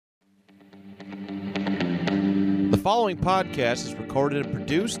following podcast is recorded and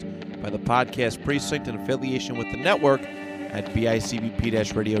produced by the Podcast Precinct in affiliation with the network at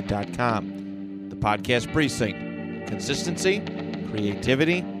bicbp-radio.com. The Podcast Precinct. Consistency,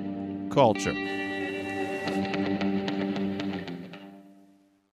 creativity, culture.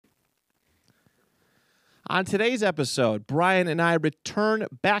 On today's episode, Brian and I return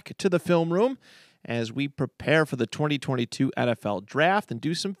back to the film room as we prepare for the 2022 NFL Draft and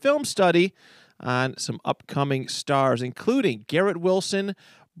do some film study on some upcoming stars, including Garrett Wilson,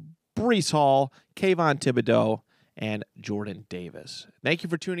 Breece Hall, Kayvon Thibodeaux, and Jordan Davis. Thank you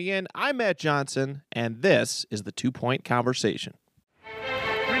for tuning in. I'm Matt Johnson, and this is the 2 Point Conversation.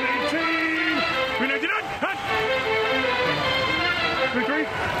 319! 399! Cut! 3-3?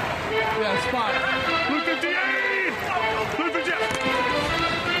 Yeah, spot. Blue 58! Blue 58!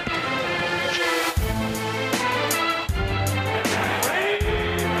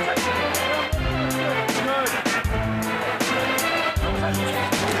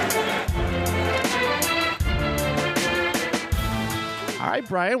 All right,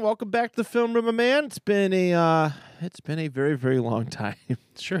 Brian, welcome back to the film room, my man. It's been a very, very long time.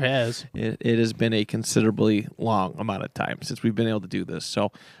 Sure has. It has been a considerably long amount of time since we've been able to do this.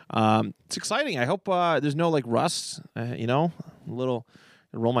 So it's exciting. I hope there's no like rust. A little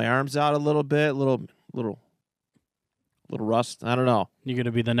roll my arms out a little bit, little rust. I don't know. You going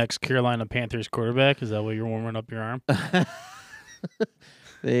to be the next Carolina Panthers quarterback? Is that why you're warming up your arm?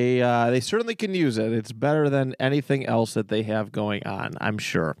 They certainly can use it. It's better than anything else that they have going on, I'm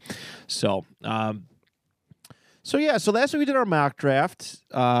sure. So last week we did our mock draft.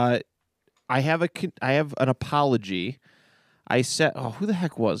 I have an apology. I said, who the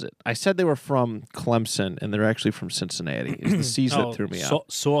heck was it? I said they were from Clemson, and they're actually from Cincinnati. It's the C's that threw me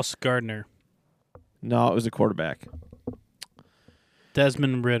out. Sauce Gardner. No, it was a quarterback.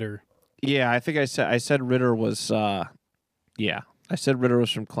 Desmond Ridder. Yeah, I think I said Ridder was. I said Ridder was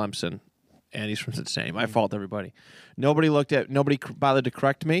from Clemson, and he's from Cincinnati. My fault, everybody. Nobody bothered to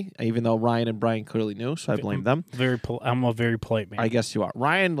correct me, even though Ryan and Brian clearly knew, so I blame them. I'm a very polite man. I guess you are.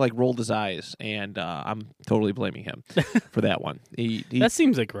 Ryan rolled his eyes, and I'm totally blaming him for that one. That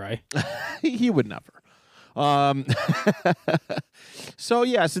seems like Ryan. He would never. So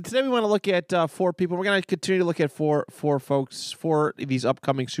today we want to look at four people. We're going to continue to look at four folks, four these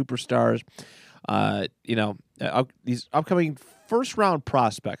upcoming superstars. These upcoming first-round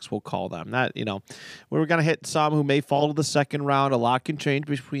prospects, we'll call them. We're going to hit some who may fall to the second round. A lot can change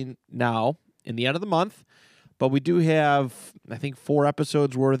between now and the end of the month, but we do have, I think, 4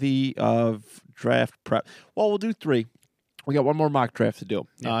 episodes worthy of draft prep. Well, we'll do 3. We got one more mock draft to do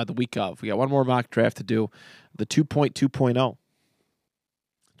the week of. We got one more mock draft to do, the 2.2.0.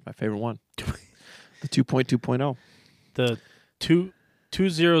 It's my favorite one. The 2.2.0. The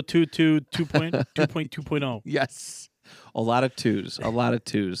 2022 2.2.0. Yes. A lot of twos.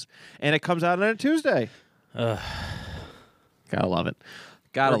 And it comes out on a Tuesday. Gotta love it.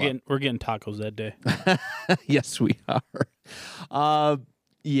 We're getting tacos that day. Yes, we are.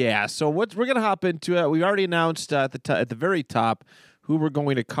 So we're going to hop into it. We already announced at the very top who we're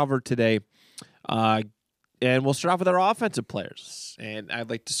going to cover today. And we'll start off with our offensive players. And I'd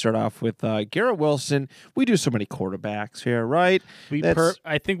like to start off with Garrett Wilson. We do so many quarterbacks here, right?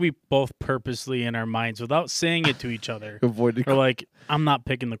 I think we both purposely in our minds, without saying it to each other, avoid. We're like, I'm not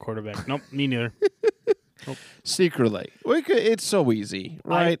picking the quarterback. Nope, me neither. Nope. Secretly. It's so easy,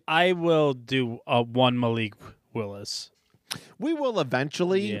 right? I will do one Malik Willis. We will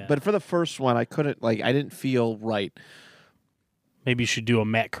eventually, but for the first one, I didn't feel right. Maybe you should do a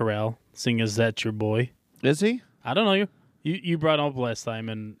Matt Corral, seeing as that's your boy. Is he? I don't know. You brought him up last time,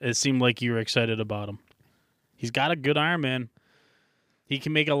 and it seemed like you were excited about him. He's got a good arm, man. He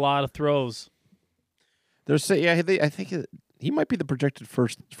can make a lot of throws. I think he might be the projected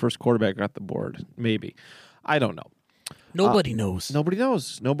first quarterback off the board. Maybe. I don't know. Nobody knows. Nobody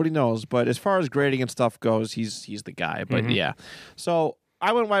knows. But as far as grading and stuff goes, he's the guy. But yeah. So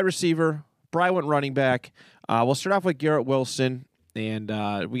I went wide receiver. Brian went running back. We'll start off with Garrett Wilson. And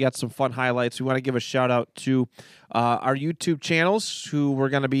we got some fun highlights. We want to give a shout out to our YouTube channels who we're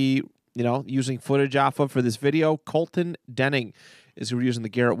going to be, using footage off of for this video. Colton Denning is who we're using the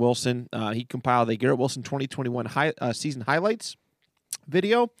Garrett Wilson. He compiled the Garrett Wilson 2021 season highlights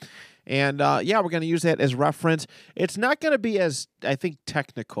video. And we're going to use that as reference. It's not going to be as, I think,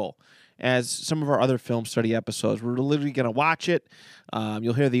 technical as some of our other film study episodes. We're literally going to watch it.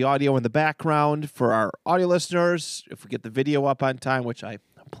 You'll hear the audio in the background for our audio listeners. If we get the video up on time, which I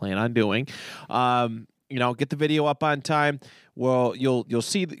plan on doing, get the video up on time. Well, you'll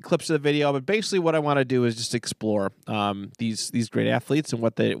see the clips of the video, but basically what I want to do is just explore these great athletes and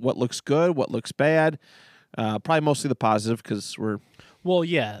what looks good, what looks bad, Probably mostly the positive because we're. Well,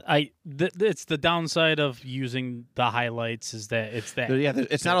 yeah, it's the downside of using the highlights is that it's that. Yeah,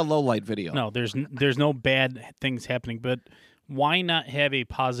 it's not a low light video. No, there's no bad things happening, but why not have a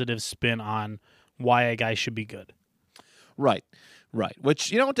positive spin on why a guy should be good? Right. Which,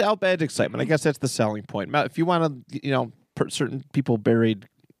 to outbid excitement. I guess that's the selling point. If you want to, certain people buried,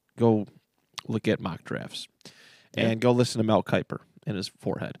 go look at mock drafts and go listen to Mel Kiper in his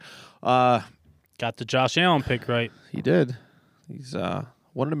forehead. Got the Josh Allen pick right. He did. He's 1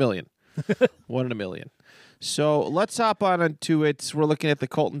 in a million. 1 in a million. So let's hop on into it. We're looking at the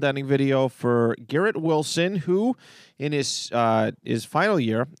Colton Denning video for Garrett Wilson, who in his final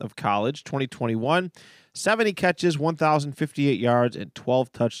year of college, 2021, 70 catches, 1,058 yards, and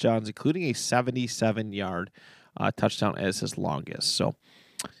 12 touchdowns, including a 77-yard touchdown as his longest. So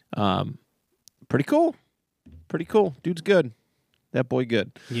pretty cool. Pretty cool. Dude's good. That boy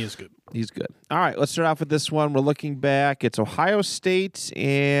good. He is good. He's good. All right, let's start off with this one. We're looking back. It's Ohio State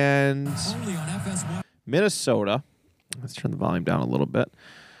and Minnesota. Let's turn the volume down a little bit.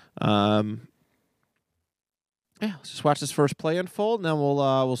 Let's just watch this first play unfold, and then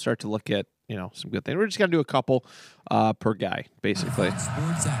we'll start to look at some good things. We're just gonna do a couple per guy, basically.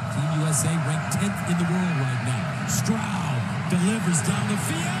 Sports Act, Team USA ranked 10th in the world right now. Stroud delivers down the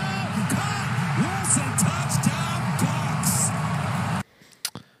field. Caught. Wilson touchdown.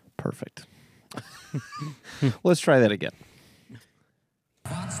 Perfect. Let's try that again.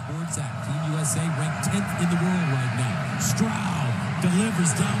 Fox Sports Act, Team USA ranked 10th in the world right now. Stroud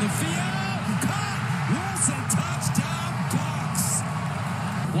delivers down the field. Caught. Wilson touchdown.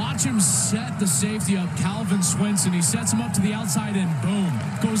 Bucks. Watch him set the safety up. Calvin Swinson. He sets him up to the outside and boom,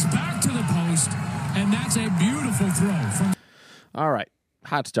 goes back to the post, and that's a beautiful throw from. All right,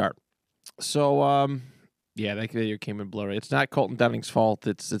 hot start. So, yeah, that video came in blurry. It's not Colton Denning's fault.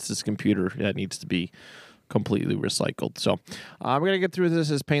 It's this computer that needs to be completely recycled. So we're going to get through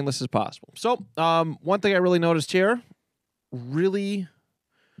this as painless as possible. So one thing I really noticed here, really,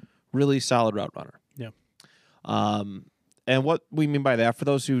 really solid route runner. Yeah. And what we mean by that, for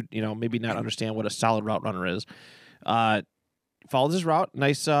those who, maybe not understand what a solid route runner is, followed his route.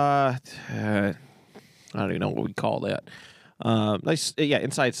 Nice, I don't even know what we call that. Nice,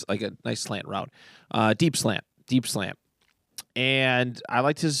 inside's like a nice slant route. Deep slant. And I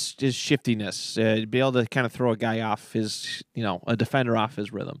liked his shiftiness, be able to kind of throw a guy off his, a defender off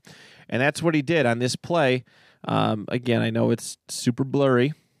his rhythm. And that's what he did on this play. Again, I know it's super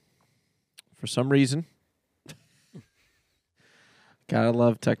blurry for some reason. Gotta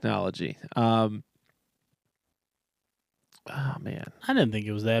love technology. Oh, man. I didn't think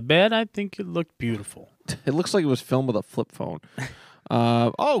it was that bad. I think it looked beautiful. It looks like it was filmed with a flip phone.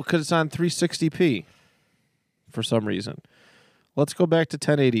 Because it's on 360p for some reason. Let's go back to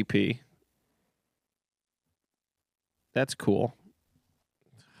 1080p. That's cool.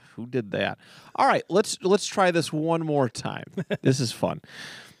 Who did that? All right, let's try this one more time. This is fun.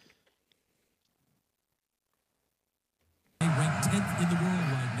 Ranked 10th in the world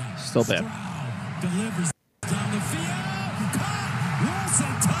right now. Still bad. Stroud delivers down the field. Caught.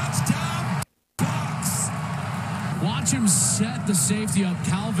 Wilson touchdown. Bucks. Watch him set the safety up.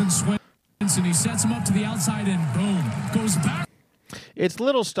 Calvin Swinson. He sets him up to the outside and boom, goes back. It's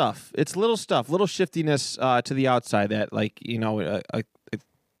little stuff. Little shiftiness to the outside that,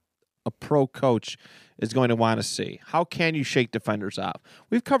 a pro coach is going to want to see. How can you shake defenders off?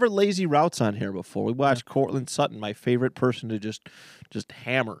 We've covered lazy routes on here before. We watched Cortland Sutton, my favorite person to just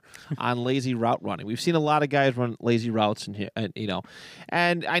hammer on lazy route running. We've seen a lot of guys run lazy routes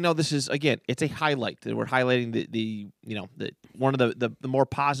and I know this is, again, it's a highlight. We're highlighting the one of the more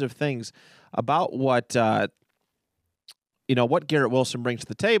positive things about what what Garrett Wilson brings to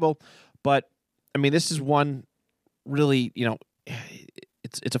the table. But I mean, this is one really,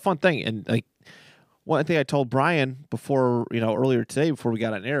 it's a fun thing. And like one thing I told Brian before, earlier today before we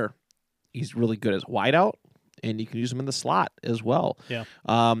got on air, he's really good as wideout, and you can use him in the slot as well. Yeah.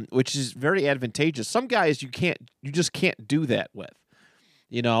 Which is very advantageous. Some guys you just can't do that with.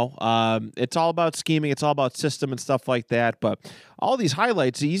 It's all about scheming, it's all about system and stuff like that. But all these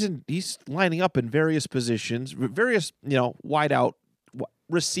highlights, he's lining up in various positions, various wideout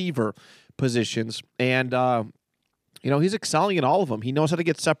receiver positions, and he's excelling in all of them. He knows how to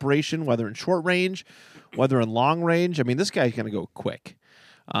get separation, whether in short range, whether in long range. I mean, this guy's going to go quick.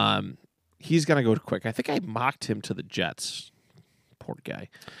 He's going to go quick. I think I mocked him to the Jets. Poor guy.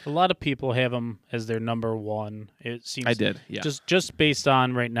 A lot of people have him as their number one. It seems I did, yeah. Just based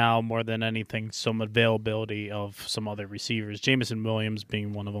on right now, more than anything, some availability of some other receivers. Jameson Williams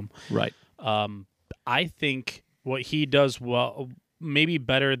being one of them. Right. I think what he does well, maybe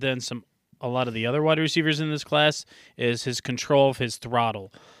better than some a lot of the other wide receivers in this class is his control of his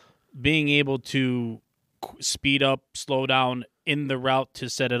throttle, being able to speed up, slow down in the route to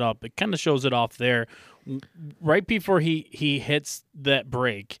set it up. It kind of shows it off there. Right before he hits that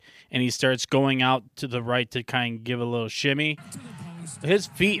break and he starts going out to the right to kind of give a little shimmy, his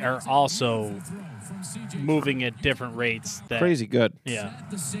feet are also moving at different rates. Crazy good. Yeah.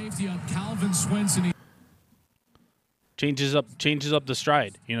 The safety of Calvin Swinson. Changes up the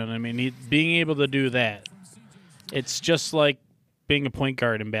stride. You know what I mean? Being able to do that, it's just like being a point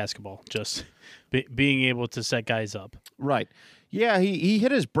guard in basketball. Just being able to set guys up. Right. Yeah, he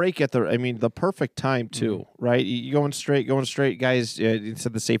hit his break at the perfect time too, right? You going straight, guys. He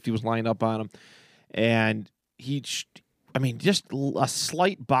said the safety was lined up on him, and just a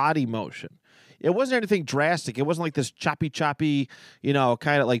slight body motion. It wasn't anything drastic. It wasn't like this choppy,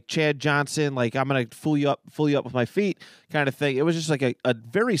 kind of like Chad Johnson, like I'm gonna fool you up with my feet kind of thing. It was just like a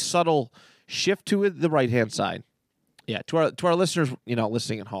very subtle shift to the right hand side. Yeah, to our listeners,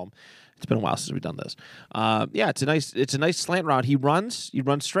 listening at home. It's been a while since we've done this. It's a nice slant route. He runs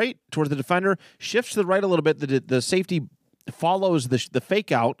straight towards the defender, shifts to the right a little bit. The safety follows the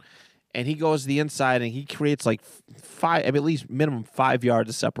fake out, and he goes to the inside, and he creates like at least minimum 5 yards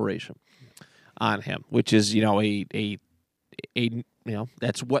of separation on him, which is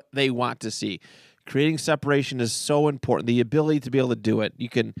that's what they want to see. Creating separation is so important. The ability to be able to do it. You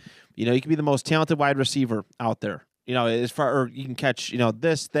can be the most talented wide receiver out there. Or you can catch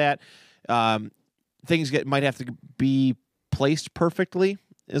this, that. Things might have to be placed perfectly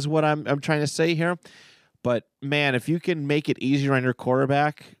is what I'm trying to say here. But man, if you can make it easier on your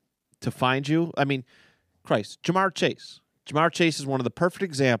quarterback to find you, Jamar Chase. Jamar Chase is one of the perfect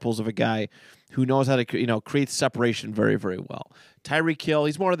examples of a guy who knows how to create separation very, very well. Tyreek Hill,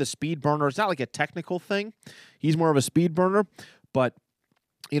 he's more of the speed burner. It's not like a technical thing. He's more of a speed burner, but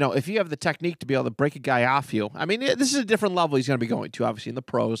if you have the technique to be able to break a guy off you, this is a different level he's going to be going to, obviously, in the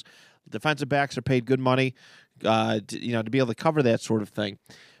pros. Defensive backs are paid good money, to be able to cover that sort of thing.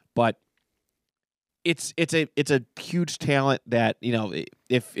 But it's a huge talent that,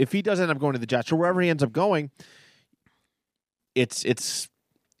 if he does end up going to the Jets or wherever he ends up going, it's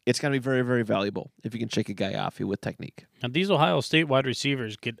going to be very, very valuable if you can shake a guy off you with technique. Now, these Ohio State wide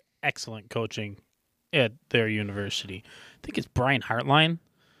receivers get excellent coaching at their university. I think it's Brian Hartline.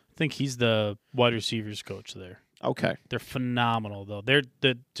 I think he's the wide receivers coach there. Okay. They're phenomenal, though. They're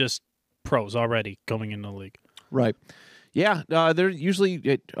just pros already coming in the league. Right. Yeah. They're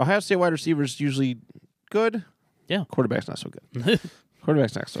usually Ohio State wide receivers usually good. Yeah. Quarterback's not so good.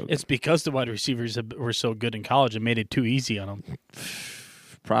 Quarterback's not so good. It's because the wide receivers were so good in college and made it too easy on them.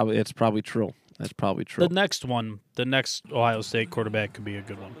 It's probably true. That's probably true. The next Ohio State quarterback could be a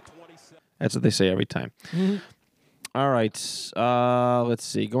good one. That's what they say every time. Mm-hmm. All right. Let's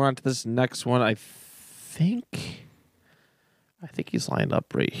see. Going on to this next one. I think he's lined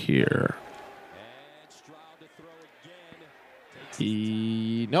up right here.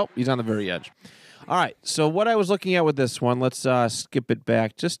 Nope, he's on the very edge. All right. So what I was looking at with this one, let's skip it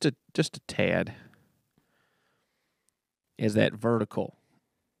back just a tad. Is that vertical?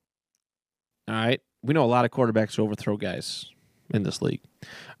 All right. We know a lot of quarterbacks who overthrow guys in this league.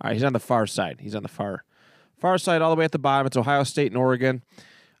 All right, he's on the far side. He's on the far side all the way at the bottom. It's Ohio State and Oregon.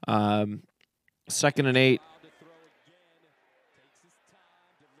 2nd and 8.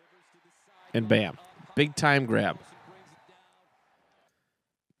 And bam. Big time grab.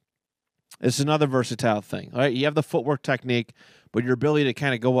 This is another versatile thing. All right, you have the footwork technique, but your ability to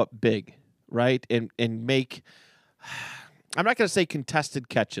kind of go up big, right? And make, I'm not going to say contested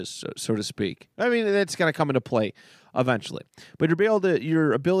catches, so to speak. That's going to come into play eventually. But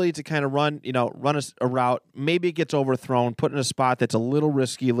your ability to kind of run a route, maybe it gets overthrown, put in a spot that's a little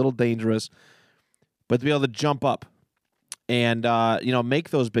risky, a little dangerous, but to be able to jump up and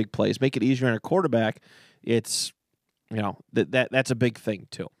make those big plays, make it easier on a quarterback, it's that's a big thing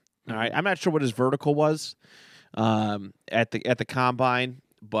too. All right, I'm not sure what his vertical was at the combine,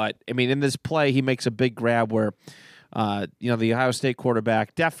 but in this play he makes a big grab where the Ohio State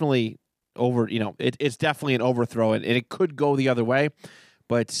quarterback definitely it's definitely an overthrow, and it could go the other way,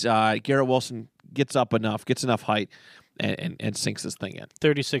 but Garrett Wilson gets enough height, and sinks this thing in.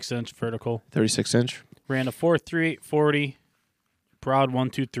 36-inch vertical. 36-inch. Ran a 4.38 40. Broad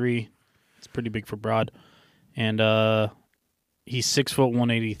 1.23. It's pretty big for Broad, and he's 6 foot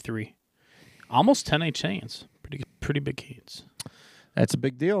 183. Almost 10-inch hands. Pretty big hands. That's a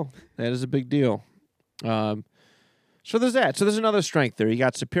big deal. That is a big deal. So there's that. So there's another strength there. You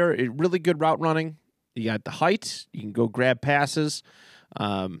got superior, really good route running. You got the height. You can go grab passes.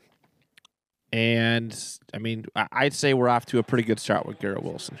 And I'd say we're off to a pretty good start with Garrett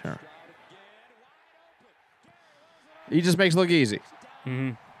Wilson here. He just makes it look easy.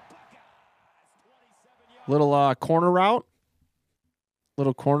 Mm-hmm. Little corner route.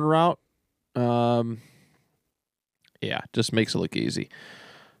 Yeah, just makes it look easy.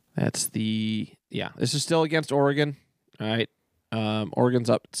 This is still against Oregon. All right. Oregon's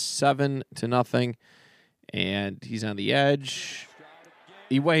up 7-0, and he's on the edge.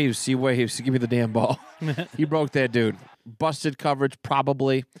 He waves. Give me the damn ball. He broke that dude. Busted coverage,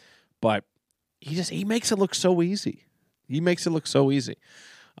 probably, but he makes it look so easy.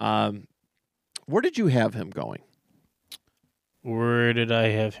 Where did you have him going? Where did I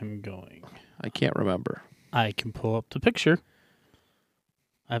have him going? I can't remember. I can pull up the picture.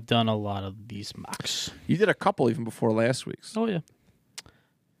 I've done a lot of these mocks. You did a couple even before last week's. Oh, yeah.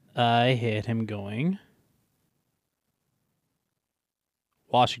 I had him going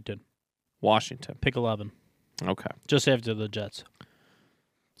Washington. Pick 11. Okay. Just after the Jets.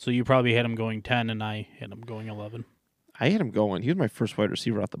 So you probably had him going 10, and I had him going 11. I had him going. He was my first wide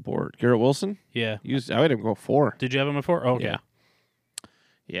receiver off the board. Garrett Wilson? Yeah. I had him go 4. Did you have him at 4? Oh, okay.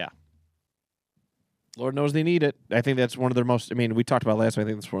 Yeah. Lord knows they need it. I think that's one of their most, we talked about last week. I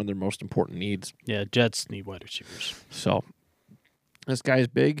think that's one of their most important needs. Yeah, Jets need wide receivers. So, this guy's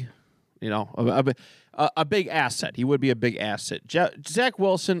big, a big asset. He would be a big asset. Zach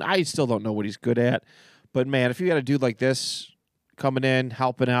Wilson, I still don't know what he's good at. But, man, if you got a dude like this coming in,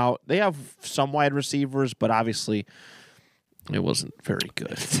 helping out, they have some wide receivers, but obviously it wasn't very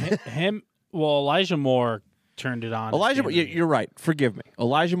good. Elijah Moore turned it on. You're right. Forgive me.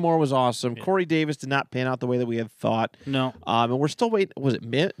 Elijah Moore was awesome. Yeah. Corey Davis did not pan out the way that we had thought. No. And we're still waiting. Was it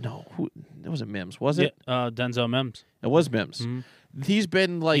Mims? No. It wasn't Mims, was it? Denzel Mims. It was Mims. Mm-hmm. He's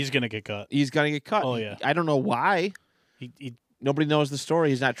been he's going to get cut. Oh, yeah. I don't know why. Nobody knows the story.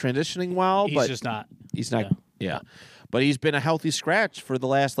 He's not transitioning well. He's just not. He's not. Yeah. But he's been a healthy scratch for the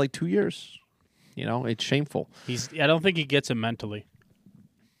last 2 years. It's shameful. I don't think he gets it mentally.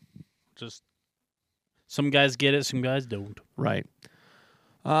 Just some guys get it, some guys don't. Right.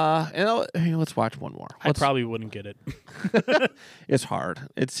 Let's watch one more. I probably wouldn't get it. It's hard.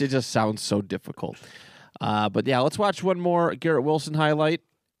 It just sounds so difficult. But yeah, let's watch one more Garrett Wilson highlight,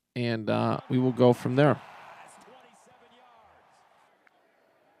 and we will go from there.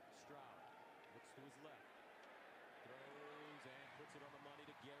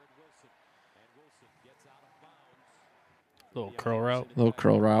 Little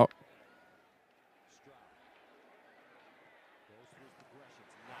curl route.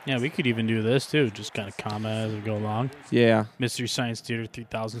 Yeah, we could even do this, too. Just kind of comment as we go along. Yeah. Mystery Science Theater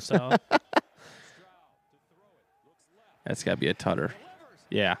 3000 style. That's got to be a tutter.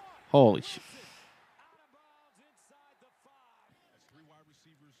 Yeah. Holy shit.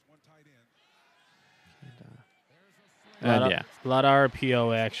 A lot of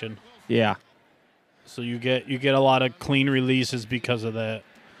RPO action. Yeah. So you get a lot of clean releases because of that.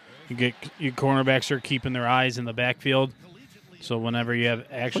 Your cornerbacks are keeping their eyes in the backfield. So whenever you have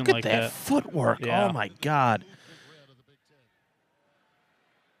action like that. Look at that footwork. Yeah. Oh, my God.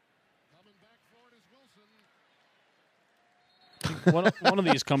 One of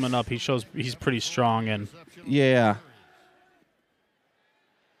these coming up, he shows he's pretty strong. And yeah.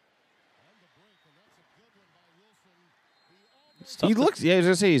 He looks, I was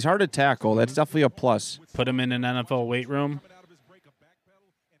going to say, he's hard to tackle. That's definitely a plus. Put him in an NFL weight room.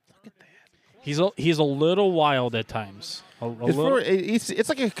 Look at that. He's a little wild at times. It's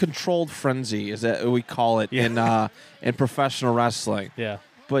like a controlled frenzy, is that we call it in professional wrestling. Yeah.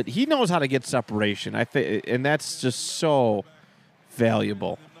 But he knows how to get separation. I think, and that's just so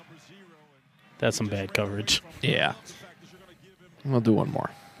valuable. That's some bad coverage. Yeah. We'll do one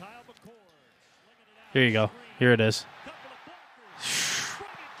more. Here you go. Here it is.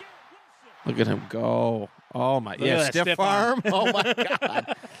 Look at him go. Oh, my. Yeah, stiff arm. Oh, my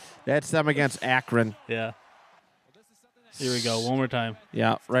God. That's them against Akron. Yeah. Here we go. One more time.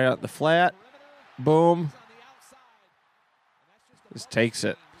 Yeah, right out the flat. Boom. Just takes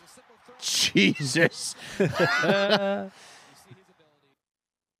it. Jesus. I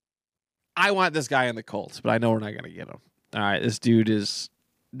want this guy in the Colts, but I know we're not going to get him. All right, this dude is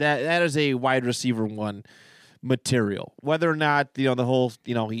that is a wide receiver one material. Whether or not the whole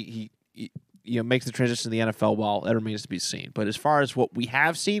he makes the transition to the NFL, well, that remains to be seen. But as far as what we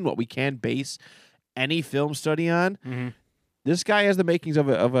have seen, what we can base any film study on, this guy has the makings of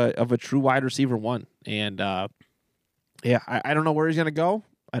a true wide receiver one. And I don't know where he's going to go.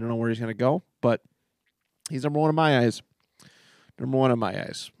 But he's number one in my eyes.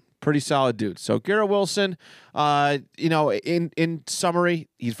 Pretty solid dude. So Garrett Wilson, in summary,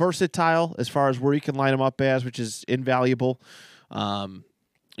 he's versatile as far as where you can line him up as, which is invaluable. On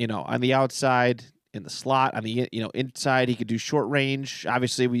the outside, in the slot on the inside. He could do short range.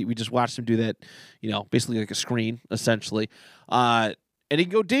 Obviously, we just watched him do that. Basically like a screen essentially. And he can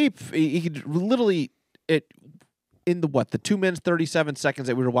go deep. He could literally in the 2 minutes 37 seconds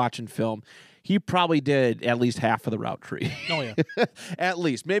that we were watching film. He probably did at least half of the route tree. Oh yeah, at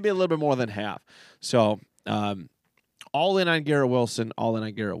least maybe a little bit more than half. So. All in on Garrett Wilson. Wanted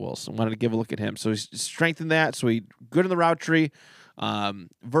to give a look at him. So he's strengthened that. So he good in the route tree,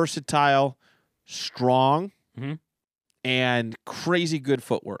 versatile, strong, and crazy good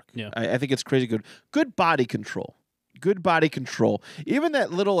footwork. Yeah, I think it's crazy good. Good body control. Even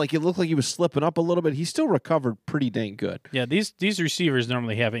that little, like it looked like he was slipping up a little bit. He still recovered pretty dang good. Yeah, these receivers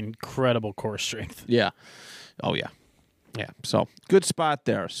normally have incredible core strength. Yeah. Oh yeah. Yeah. So good spot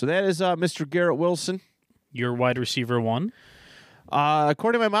there. So that is Mr. Garrett Wilson. Your wide receiver 1?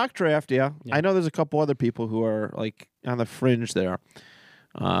 According to my mock draft, yeah. I know there's a couple other people who are like on the fringe there.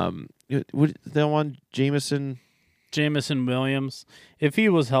 The one Jameson Williams. If he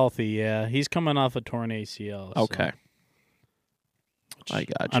was healthy, yeah, he's coming off a torn ACL. Okay, so, I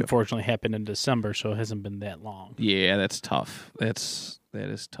got you. Unfortunately, happened in December, so it hasn't been that long. Yeah, that's tough. That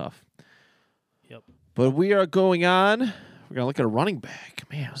is tough. Yep. But we are going on. We're going to look at a running back.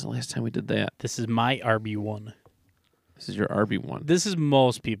 Man, when was the last time we did that? This is my RB1. This is your RB1. This is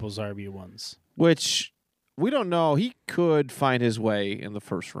most people's RB1s. Which we don't know. He could find his way in the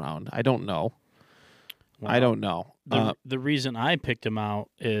first round. I don't know. Well, I don't know. The reason I picked him out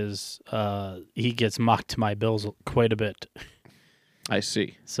is he gets mocked to my Bills quite a bit. I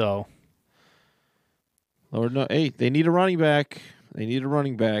see. So, Lord, no. Hey, they need a running back. I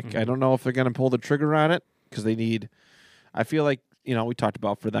don't know if they're going to pull the trigger on it because they need. I feel like we talked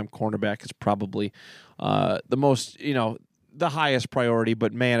about for them cornerback is probably the most the highest priority.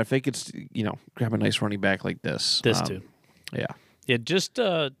 But man, if they could grab a nice running back like this, too. Yeah. Just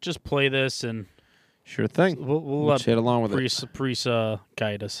play this and sure thing. We'll let hit along with Breece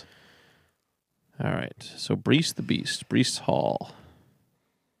guide us. All right. So Breece the Beast, Breece Hall,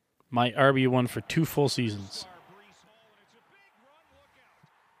 my RB1 for 2 full seasons.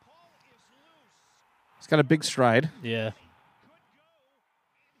 He's got a big stride. Yeah.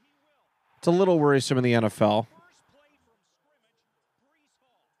 It's a little worrisome in the NFL.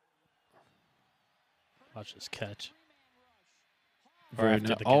 Watch this catch.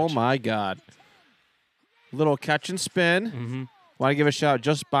 Oh, my God. Little catch and spin. Mm-hmm. Want to give a shout out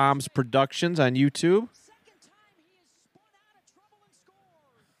Just Bombs Productions on YouTube.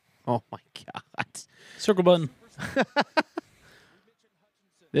 Oh, my God. Circle button.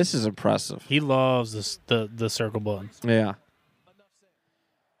 This is impressive. He loves the circle button. Yeah.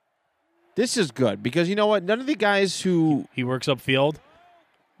 This is good because you know what? None of the guys who... He works upfield.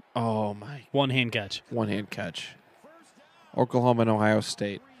 Oh, my... One-hand catch. Oklahoma and Ohio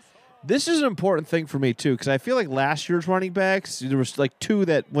State. This is an important thing for me, too, because I feel like last year's running backs, there was like 2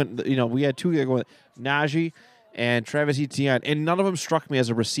 that went... we had 2 that went Najee and Travis Etienne, and none of them struck me as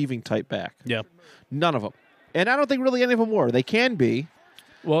a receiving type back. Yeah. None of them. And I don't think really any of them were. They can be.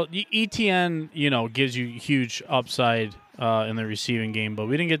 Well, ETN, gives you huge upside in the receiving game, but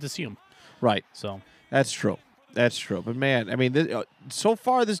we didn't get to see him. Right. So that's true. But man, I mean, so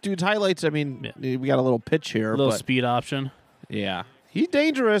far this dude's highlights. I mean, we got a little pitch here, a little speed option. Yeah, he's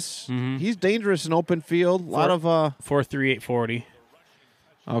dangerous. Mm-hmm. He's dangerous in open field. A lot of 4.38 40.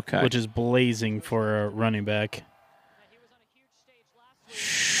 Okay, which is blazing for a running back.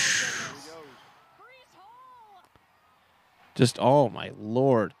 Just, oh, my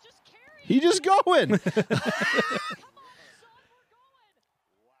Lord. He just going.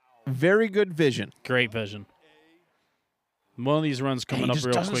 Very good vision. Great vision. One of these runs coming up real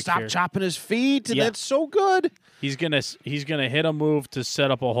quick here. He doesn't stop chopping his feet, and that's so good. He's gonna hit a move to set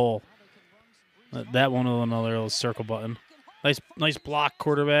up a hole. That one with another little circle button. Nice block,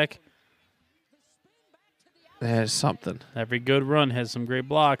 quarterback. That is something. Every good run has some great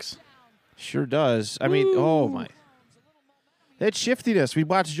blocks. Sure does. I mean, oh, my. That shiftiness. We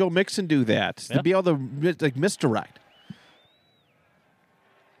watched Joe Mixon do that to be able to misdirect.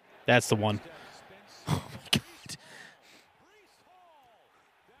 That's the one. Oh, my God.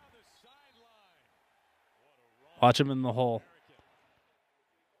 Watch him in the hole.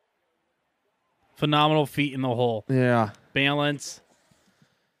 Phenomenal feet in the hole. Yeah. Balance.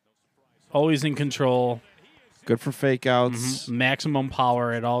 Always in control. Good for fake outs. Mm-hmm. Maximum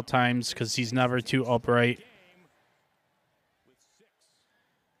power at all times because he's never too upright.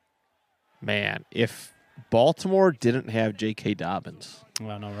 Man, if Baltimore didn't have J.K. Dobbins,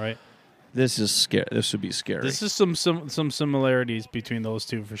 I know, right? This is scary. This would be scary. This is some similarities between those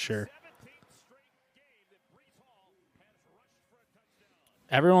two for sure.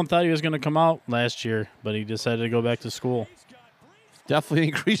 Everyone thought he was going to come out last year, but he decided to go back to school. Definitely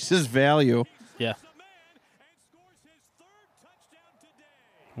increased his value. Yeah.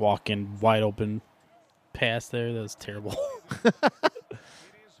 Walking wide open pass there. That was terrible.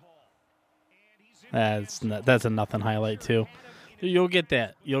 That's a nothing highlight too. You'll get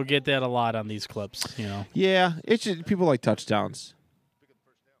that. You'll get that a lot on these clips. Yeah, it's just, people like touchdowns.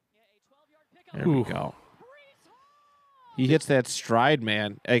 There we go. He hits that stride,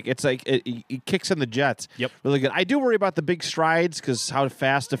 man. It's like he kicks in the jets. Yep. Really good. I do worry about the big strides because how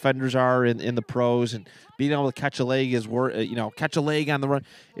fast defenders are in the pros, and being able to catch a leg catch a leg on the run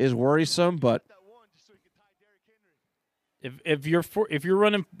is worrisome. But if you're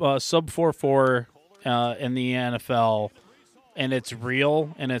running sub 4.4 in the NFL, and it's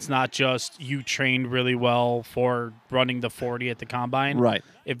real, and it's not just you trained really well for running the 40 at the combine. Right.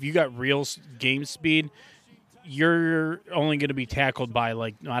 If you got real game speed, you're only going to be tackled by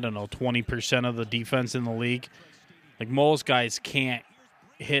 20% of the defense in the league. Like most guys can't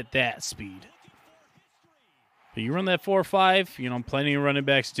hit that speed. But you run that 4.5, plenty of running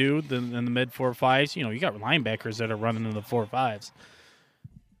backs do in the mid 4.5s. You got linebackers that are running in the 4.5s.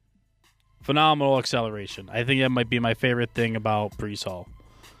 Phenomenal acceleration. I think that might be my favorite thing about Breece Hall.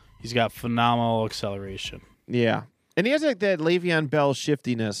 He's got phenomenal acceleration. Yeah. And he has that Le'Veon Bell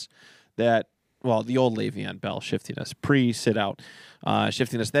shiftiness the old Le'Veon Bell shiftiness, pre-sit-out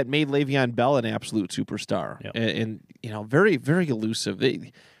shiftiness that made Le'Veon Bell an absolute superstar. Yep. And very, very elusive.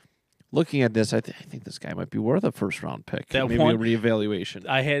 Looking at this, I think this guy might be worth a first-round pick. Maybe a reevaluation.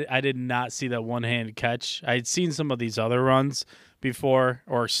 I did not see that one-handed catch. I had seen some of these other runs before,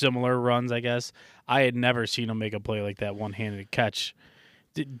 or similar runs, I guess. I had never seen him make a play like that one-handed catch.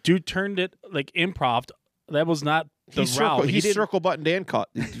 Dude turned it like improv. That was not the route. He circle button and caught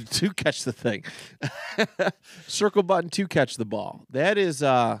to catch the thing. Circle button to catch the ball. That is,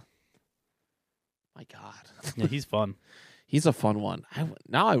 my God. Yeah, he's fun. He's a fun one. I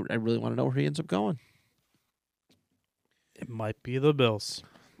really want to know where he ends up going. It might be the Bills.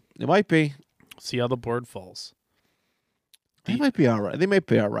 It might be. See how the board falls. They might be all right. They might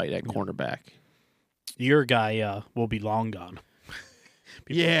be all right at cornerback. Your guy will be long gone.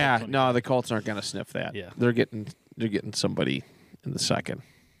 Yeah, no, the Colts aren't going to sniff that. Yeah, they're getting somebody in the second,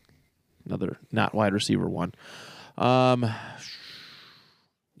 another not wide receiver one.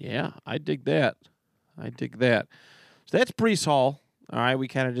 Yeah, I dig that. So that's Breece Hall. All right, we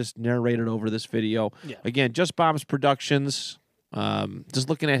kind of just narrated over this video. Yeah. Again, Just Bombs Productions. Just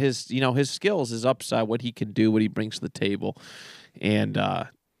looking at his skills, his upside, what he can do, what he brings to the table, and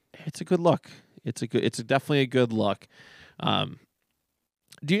it's a good look. It's definitely a good look.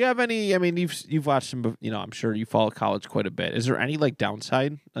 Do you have any? I mean, you've watched him. I'm sure you follow college quite a bit. Is there any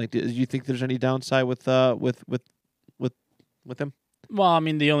downside? Do you think there's any downside with him? Well, I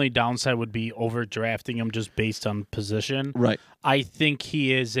mean, the only downside would be overdrafting him just based on position. Right. I think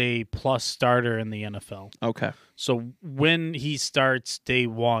he is a plus starter in the NFL. Okay. So when he starts day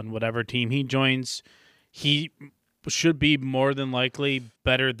one, whatever team he joins, he should be more than likely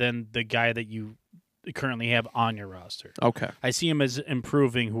better than the guy that you currently have on your roster. Okay. I see him as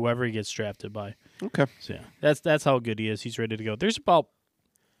improving whoever he gets drafted by. Okay. So yeah, that's how good he is. He's ready to go. There's about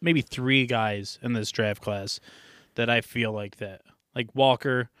maybe 3 guys in this draft class that I feel like that. Like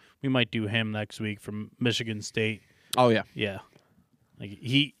Walker, we might do him next week from Michigan State. Oh yeah. Yeah. Like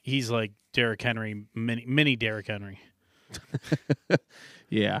he's like Derrick Henry, mini Derrick Henry.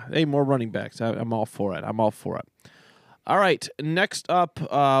 Yeah. Hey, more running backs. I'm all for it. All right. Next up,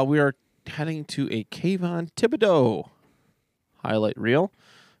 we are heading to a Kayvon Thibodeaux highlight reel.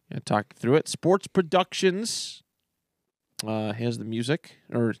 Gonna talk through it. Sports Productions has the music,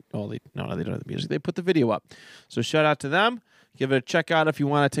 they don't have the music. They put the video up. So shout out to them. Give it a check out if you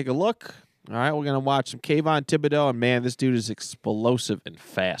want to take a look. All right, we're gonna watch some Kayvon Thibodeaux, and man, this dude is explosive and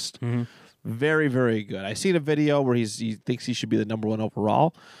fast. Mm-hmm. Very, very good. I seen a video where he thinks he should be the number 1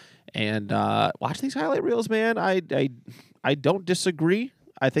 overall, and watch these highlight reels, man. I don't disagree.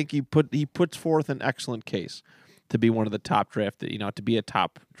 I think he puts forth an excellent case to be one of the top drafted, to be a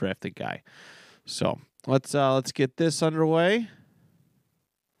top drafted guy. So let's get this underway.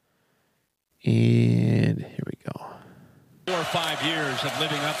 And here we go. 4 or 5 years of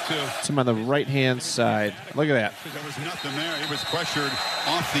living up to. Some on the right-hand side. Look at that. There was nothing there. He was pressured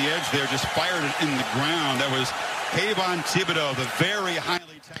off the edge there, just fired it in the ground. That was Kayvon Thibodeaux, the very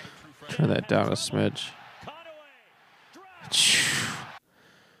highly talented. Turn that down a smidge.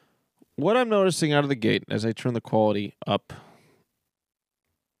 What I'm noticing out of the gate as I turn the quality up,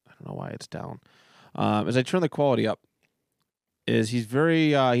 I don't know why it's down. As I turn the quality up, is he's very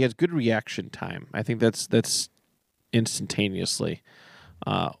he has good reaction time. I think that's instantaneously.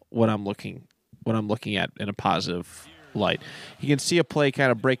 when I'm looking at in a positive light. He can see a play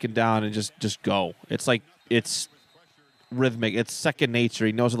kind of breaking down and just go. It's like it's rhythmic. It's second nature.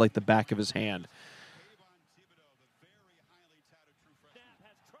 He knows it like the back of his hand.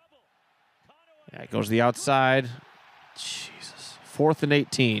 Yeah, it goes to the outside. Jesus. 4th and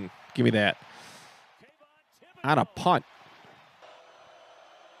 18. Give me that. On a punt.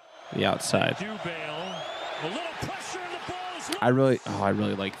 The outside. I really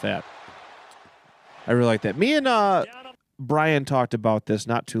like that. I really like that. Me and Brian talked about this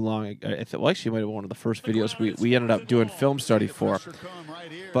not too long ago. Well, actually, it might have been one of the first videos we ended up doing film study for.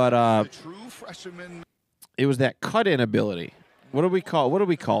 But it was that cut-in ability. What do we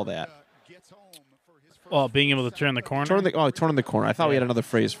call that? Oh, being able to turn the corner? Turning the corner. I thought we had another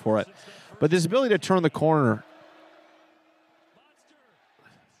phrase for it. But this ability to turn the corner,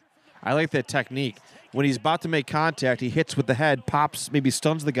 I like that technique. When he's about to make contact, he hits with the head, pops, maybe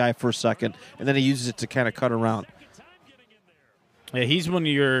stuns the guy for a second, and then he uses it to kind of cut around. Yeah, he's one of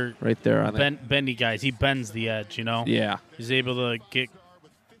your right there on bendy guys. He bends the edge, you know? Yeah. He's able to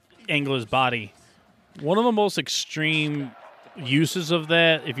angle his body. One of the most extreme uses of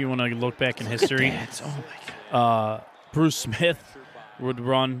that, if you want to look back in history, oh my God. Bruce Smith would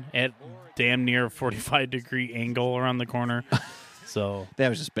run at damn near a 45-degree angle around the corner. So that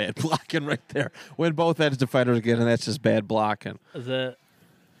was just bad blocking right there. When both edge defenders get in, that's just bad blocking. Who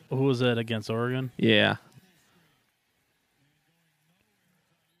was that against Oregon? Yeah.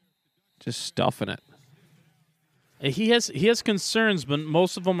 Just stuffing it. He has concerns, but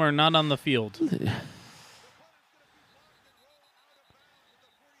most of them are not on the field.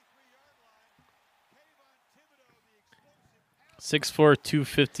 6'4",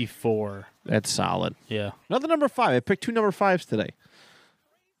 254. That's solid. Yeah. Another number 5. I picked 2 number 5s today.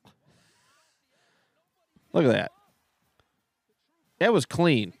 Look at that. That was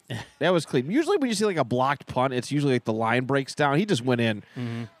clean. That was clean. Usually when you see like a blocked punt, it's usually like the line breaks down. He just went in.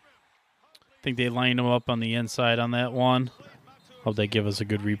 Mm-hmm. I think they lined him up on the inside on that one. Hope they give us a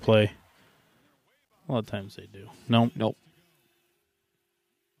good replay. A lot of times they do. Nope.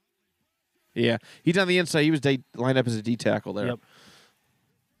 Yeah, he's on the inside. He was lined up as a D tackle there. Yep.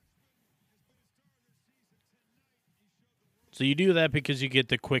 So you do that because you get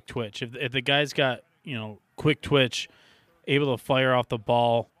the quick twitch. If the guy's got, quick twitch, able to fire off the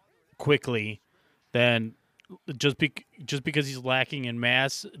ball quickly, then just because he's lacking in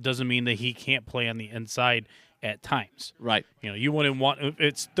mass doesn't mean that he can't play on the inside at times. Right. You wouldn't want, if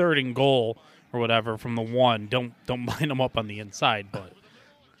it's 3rd and goal or whatever from the 1, don't line him up on the inside, but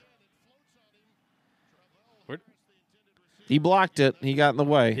he blocked it. He got in the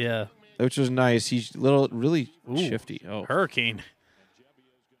way. yeah. Which was nice. He's really shifty. Oh, Hurricane.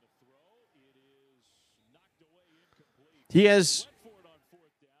 He has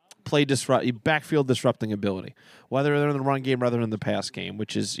backfield disrupting ability, whether they're in the run game rather than the pass game,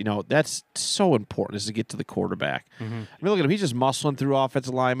 which is, that's so important is to get to the quarterback. Mm-hmm. I mean, look at him. He's just muscling through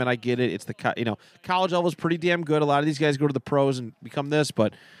offensive linemen. I get it. It's college level is pretty damn good. A lot of these guys go to the pros and become this,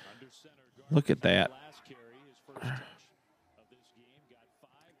 but look at that.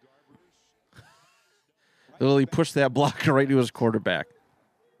 Literally pushed that blocker right to his quarterback.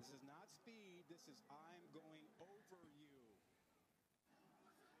 This is not speed. This is I'm going over you.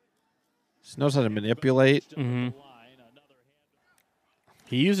 He knows how to manipulate. Mm-hmm.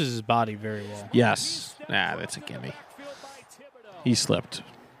 He uses his body very well. Yes. That's a gimme. He slipped.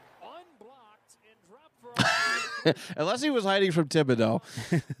 Unless he was hiding from Thibodeaux.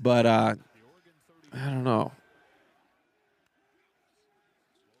 But I don't know.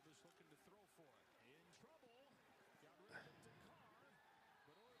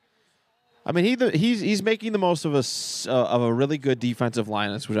 I mean, he's making the most of a really good defensive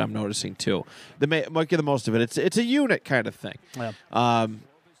line. That's what I'm noticing too. They might get the most of it. It's a unit kind of thing. Yeah.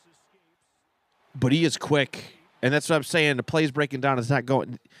 But he is quick, and that's what I'm saying. The play's breaking down. It's not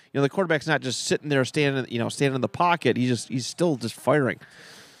going. The quarterback's not just sitting there standing in the pocket. He's still just firing.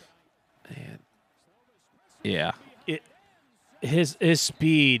 And yeah. His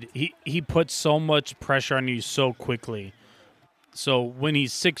speed. He puts so much pressure on you so quickly. So when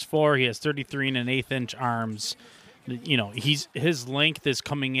he's 6'4", he has 33 1/8 inch arms. His length is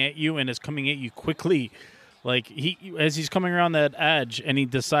coming at you, and it's coming at you quickly. Like as he's coming around that edge, and he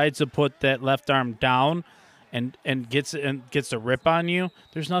decides to put that left arm down, and gets a rip on you.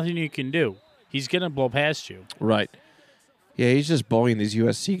 There's nothing you can do. He's gonna blow past you. Right. Yeah, he's just bullying these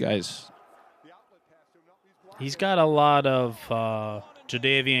USC guys. He's got a lot of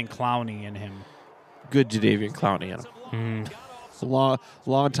Jadeveon Clowney in him. Good Jadeveon Clowney in him. Mm. A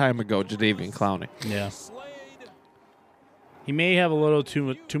long time ago, Jadeveon Clowney. Yeah. He may have a little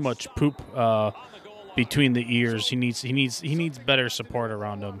too much poop between the ears. He needs better support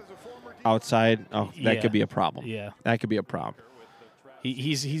around him. Outside, that Yeah. could be a problem. Yeah. That could be a problem.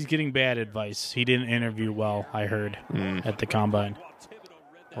 He's getting bad advice. He didn't interview well, I heard, at the Combine.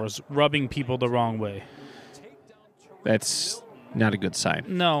 Or was rubbing people the wrong way. That's not a good sign.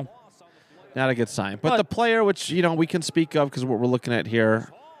 No. Not a good sign. But the player, which, we can speak of because what we're looking at here,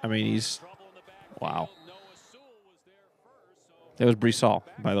 I mean, wow. That was Breece Hall,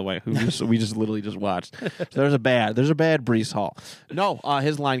 by the way, who we just literally just watched. So there's a bad Breece Hall. No,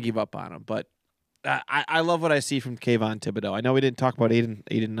 his line gave up on him, but I love what I see from Kayvon Thibodeaux. I know we didn't talk about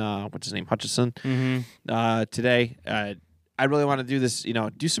Aiden what's his name, Hutchinson, today. I really want to do this,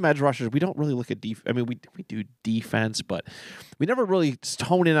 do some edge rushers. We don't really look at defense. I mean, we do defense, but we never really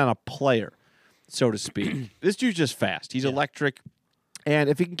hone in on a player, so to speak. This dude's just fast. He's electric, and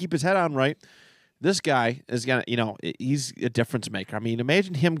if he can keep his head on right, this guy is going to, he's a difference maker. I mean,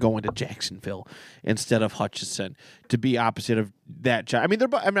 imagine him going to Jacksonville instead of Hutchinson to be opposite of that guy. I mean,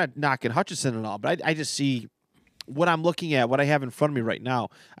 I'm not knocking Hutchinson at all, but I just see what I'm looking at, what I have in front of me right now.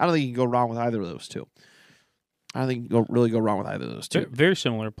 I don't think you can go wrong with either of those two. I don't think you can really go wrong with either of those two. Very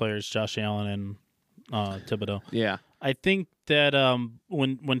similar players, Josh Allen and Thibodeaux. Yeah. I think that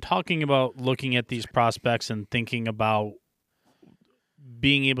when talking about looking at these prospects and thinking about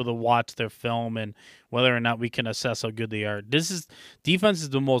being able to watch their film and whether or not we can assess how good they are, defense is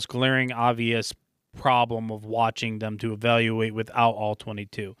the most glaring, obvious problem of watching them to evaluate without all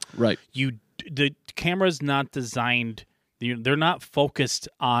 22. Right. The camera's not designed. They're not focused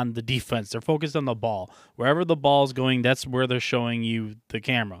on the defense. They're focused on the ball. Wherever the ball's going, that's where they're showing you the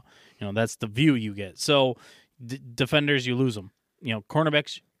camera. That's the view you get. So defenders, you lose them.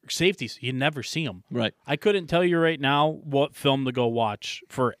 Cornerbacks, safeties, you never see them. Right. I couldn't tell you right now what film to go watch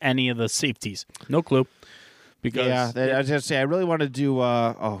for any of the safeties. No clue. Because I was going to say, I really want to do,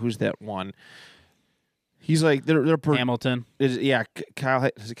 who's that one? He's like, they're Hamilton. Kyle,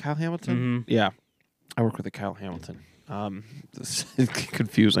 is it Kyle Hamilton? Mm-hmm. Yeah. I work with a Kyle Hamilton. This is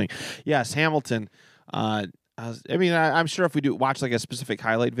confusing. Yes, Hamilton. I'm sure if we do watch like a specific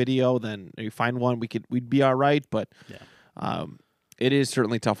highlight video, then you find one, we'd be all right. But it is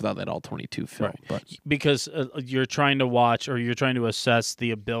certainly tough without that all 22 film. Right. But because you're trying to watch or you're trying to assess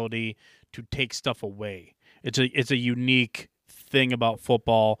the ability to take stuff away. It's a unique thing about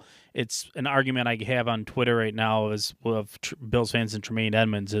football. It's an argument I have on Twitter right now of Bills fans and Tremaine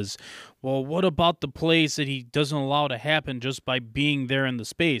Edmonds is, well, what about the plays that he doesn't allow to happen just by being there in the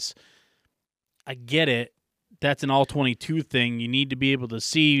space? I get it. That's an all-22 thing. You need to be able to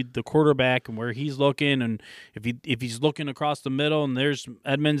see the quarterback and where he's looking, and if he's looking across the middle and there's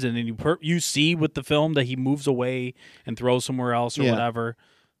Edmonds, and then you see with the film that he moves away and throws somewhere else or whatever,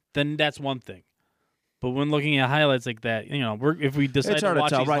 then that's one thing. But when looking at highlights like that, if we decide it's to hard watch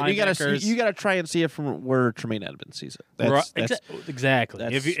to tell, these right? linebackers, You got to try and see it from where Tremaine Edmonds sees it. Exactly.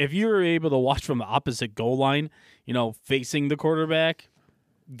 If you were able to watch from the opposite goal line, facing the quarterback,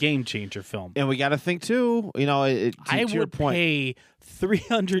 game changer film. And we got to think too. I would pay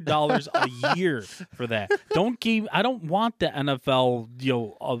 $300 a year for that. I don't want the NFL.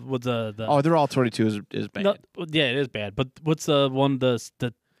 With the they're all 22 is bad. No, yeah, it is bad. But what's the one the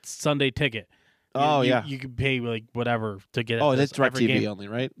Sunday ticket? You can pay like whatever to get. Oh, that's DirecTV only,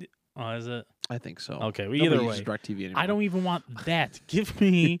 right? Oh, is it? I think so. Okay, well, Nobody either way, uses DirecTV anymore. I don't even want that. Give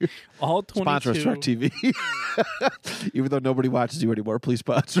me all 22. Sponsor us, DirecTV. Even though nobody watches you anymore, please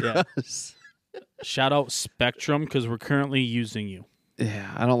sponsor us. Shout out Spectrum because we're currently using you.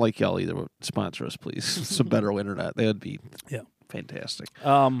 Yeah, I don't like y'all either. Sponsor us, please. Some better internet. That would be fantastic.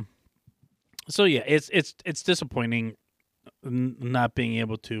 So yeah, it's disappointing not being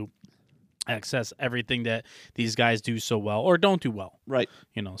able to access everything that these guys do so well or don't do well. Right.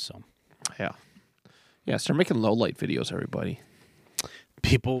 So. Yeah, start making low light videos, everybody.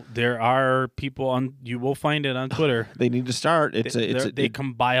 There are people on. You will find it on Twitter. They need to start. They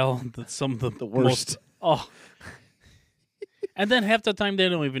compile some of the worst. And then half the time they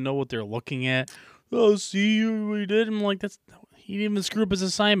don't even know what they're looking at. Oh, see what he did. I'm like, he didn't even screw up his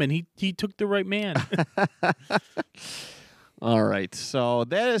assignment. He took the right man. All right, so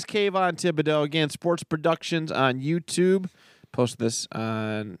that is Kayvon Thibodeaux. Again, Sports Productions on YouTube. Post this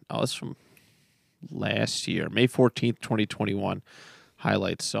on, it's from last year, May 14th, 2021.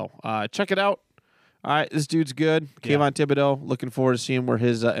 Highlights. So check it out. All right, this dude's good. Yeah. Kayvon Thibodeaux. Looking forward to seeing where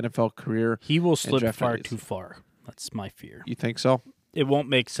his NFL career. He will slip far too far. That's my fear. You think so? It won't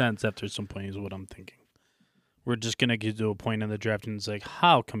make sense after some point is what I'm thinking. We're just going to get to a point in the draft and it's like,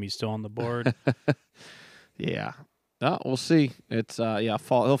 how come he's still on the board? Yeah. No, we'll see. It's he'll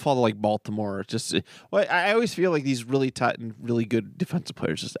fall to like Baltimore. I always feel like these really tight and really good defensive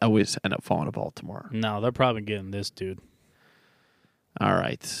players just always end up falling to Baltimore. No, they're probably getting this dude. All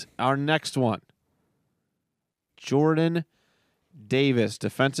right, our next one, Jordan Davis,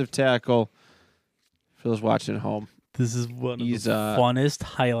 defensive tackle. For those watching at home, This is one of the funnest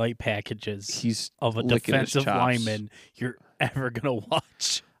highlight packages of a defensive lineman you're ever going to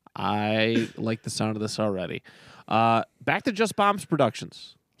watch. I like the sound of this already. Back to Just Bombs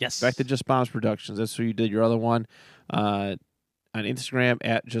Productions. Yes. Back to Just Bombs Productions. That's where you did your other one. On Instagram,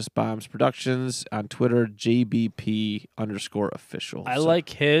 at Just Bombs Productions. On Twitter, JBP_official. I like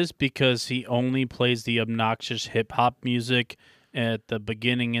his because he only plays the obnoxious hip-hop music at the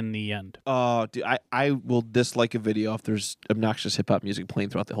beginning and the end. Oh, dude, I will dislike a video if there's obnoxious hip-hop music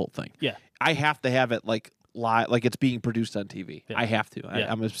playing throughout the whole thing. Yeah. I have to have it like live, like it's being produced on TV. Yeah. I have to.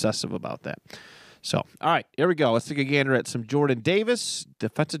 Yeah. I'm obsessive about that. So, all right, here we go. Let's take a gander at some Jordan Davis,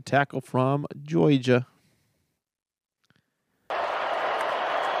 defensive tackle from Georgia.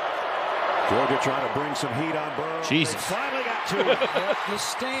 Georgia trying to bring some heat on Burrow. Jesus. Finally got to it. The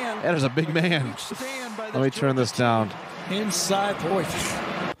stand. That is a big man. Let me turn this down. Inside, boy.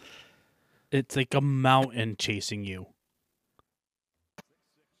 It's like a mountain chasing you.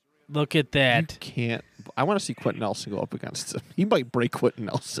 Look at that. You can't. I want to see Quentin Nelson go up against him. He might break Quentin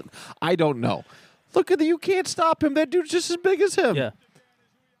Nelson. I don't know. Look at the. You can't stop him. That dude's just as big as him. Yeah.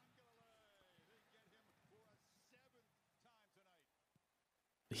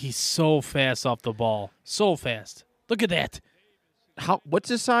 He's so fast off the ball. So fast. Look at that. What's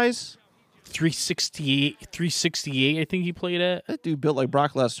his size? 368, I think he played at. That dude built like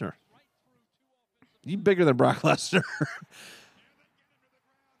Brock Lesnar. He's bigger than Brock Lesnar.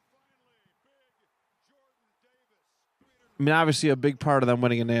 I mean, obviously a big part of them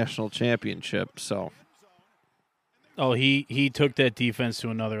winning a national championship, so. Oh, he took that defense to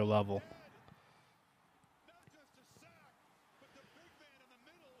another level.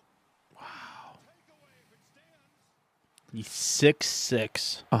 Wow. He's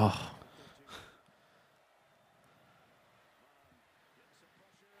 6'6". Oh.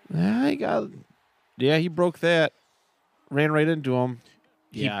 He broke that. Ran right into him.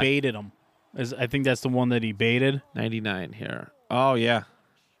 He baited him. I think that's the one that he baited. 99 here. Oh, yeah.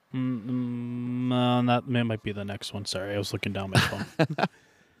 That might be the next one. Sorry, I was looking down my phone.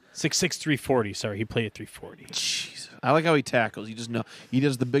 6'6", 340. Sorry, he played at 340. Jeez. I like how he tackles. He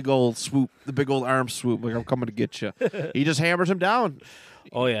does the big old swoop, the big old arm swoop, like I'm coming to get you. He just hammers him down.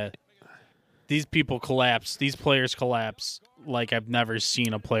 Oh, yeah. These people collapse. These players collapse like I've never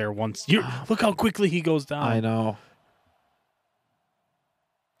seen a player once. Look how quickly he goes down. I know.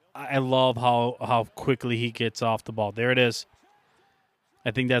 I love how quickly he gets off the ball. There it is.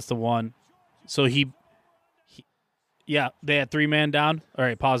 I think that's the one. So they had 3 man down. All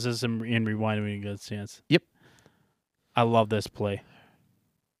right, pause this and rewind when you get a chance. Yep. I love this play.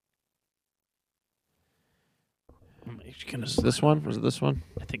 This one? Was it this one?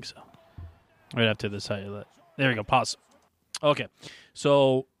 I think so. Right after this highlight. There we go. Pause. Okay.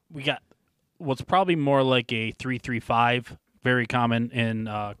 So we got what's probably more like a 3-3-5, very common in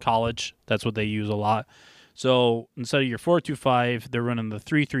college. That's what they use a lot. So instead of your 4-2-5, they're running the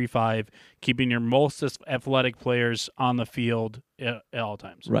 3-3-5, keeping your most athletic players on the field at all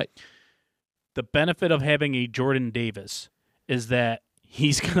times. Right. The benefit of having a Jordan Davis is that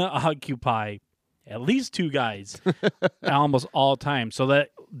he's going to occupy at least 2 guys at almost all times. So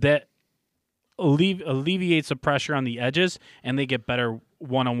that alleviates the pressure on the edges, and they get better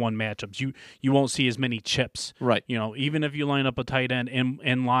one-on-one matchups. You won't see as many chips. Right. Even if you line up a tight end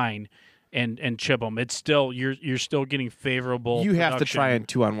in line and chip them, it's still you're still getting favorable. You have to production. try and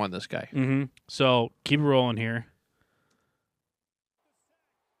 2-on-1 this guy. Mm-hmm. So keep it rolling here.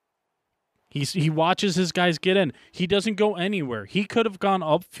 He watches his guys get in. He doesn't go anywhere. He could have gone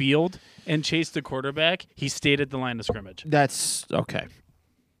upfield and chased the quarterback. He stayed at the line of scrimmage. That's okay.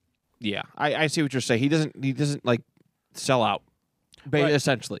 Yeah, I see what you're saying. He doesn't like sell out. Right.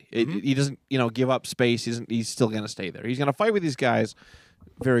 Essentially, he doesn't give up space. He's still going to stay there. He's going to fight with these guys.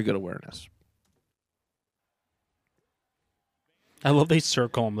 Very good awareness. I love they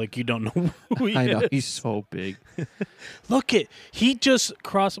circle him like you don't know who he is. I know he's so big. Look he just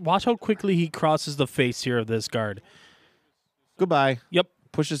crossed. Watch how quickly he crosses the face here of this guard. Goodbye. Yep.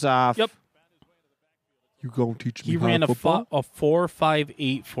 Pushes off. Yep. You gonna teach me He how ran to a football?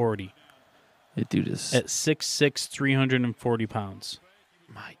 4.58 40 That dude is at 6'6", 340 pounds.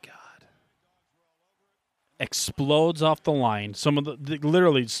 My God. Explodes off the line. Some of the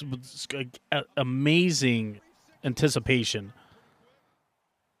literally amazing anticipation.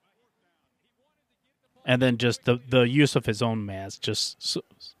 And then just the use of his own mass, just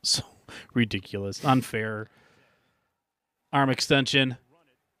so ridiculous, unfair. Arm extension.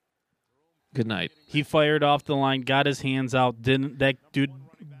 Good night. He fired off the line, got his hands out. That dude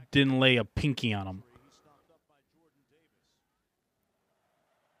didn't lay a pinky on him.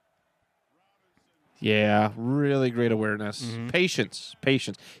 Yeah, really great awareness. Mm-hmm. Patience.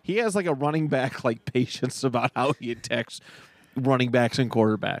 He has like a running back like patience about how he attacks running backs and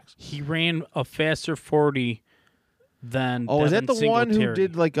quarterbacks. He ran a faster 40 than Oh, is that the Singletary. one who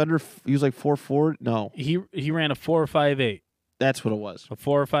did like he was like 4.4? No. He ran a 4.58. That's what it was. A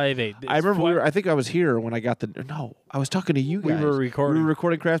 4.58. I remember I think I was here when I got I was talking to you guys. We were recording.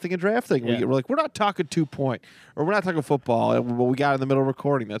 Crafting and drafting. Yeah. We're like, we're not talking 2-point, or we're not talking football, but we got in the middle of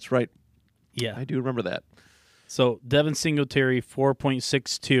recording. That's right. Yeah. I do remember that. So Devin Singletary,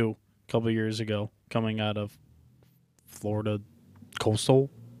 4.62 a couple of years ago, coming out of Florida Coastal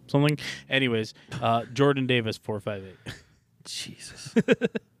something. Anyways, Jordan Davis, 4.58. Jesus.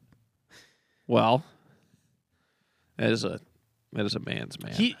 Well, that is a man's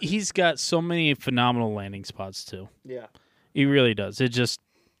man. He's got so many phenomenal landing spots too. Yeah. He really does. It just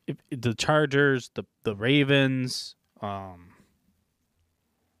the Chargers, the Ravens, can't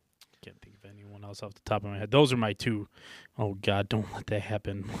think of anyone else off the top of my head. Those are my two. Oh God, don't let that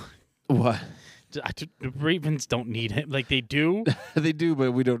happen. What? The Ravens don't need him. Like they do. They do,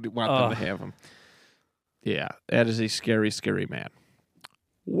 but we don't want them to have him. Yeah, that is a scary, scary man.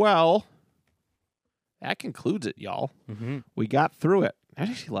 Well, that concludes it, y'all. Mm-hmm. We got through it. That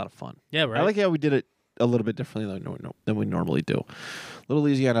was actually a lot of fun. Yeah, right. I like how we did it a little bit differently than we normally do. A little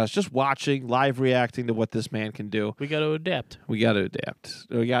easy on us. Just watching, live reacting to what this man can do. We got to adapt. We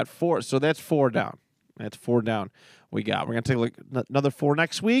got 4. So that's 4 down. That's 4 down. We're going to take another 4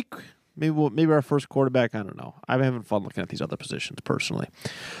 next week. Maybe our first quarterback. I don't know. I'm having fun looking at these other positions personally.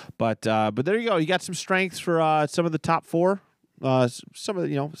 But there you go. You got some strengths for some of the top 4. Some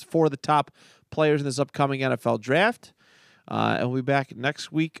of 4 of the top players in this upcoming NFL draft. And we'll be back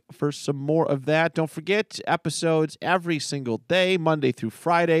next week for some more of that. Don't forget, episodes every single day, Monday through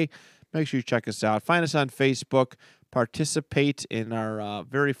Friday. Make sure you check us out. Find us on Facebook. Participate in our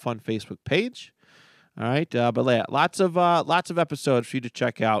very fun Facebook page. All right, but yeah, lots of episodes for you to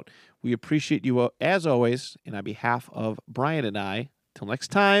check out. We appreciate you as always, and on behalf of Brian and I, till next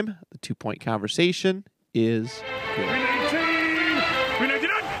time, the 2-point conversation is good. 319!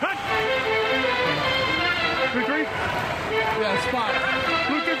 Yeah, spot.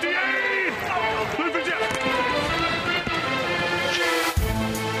 Blue 58!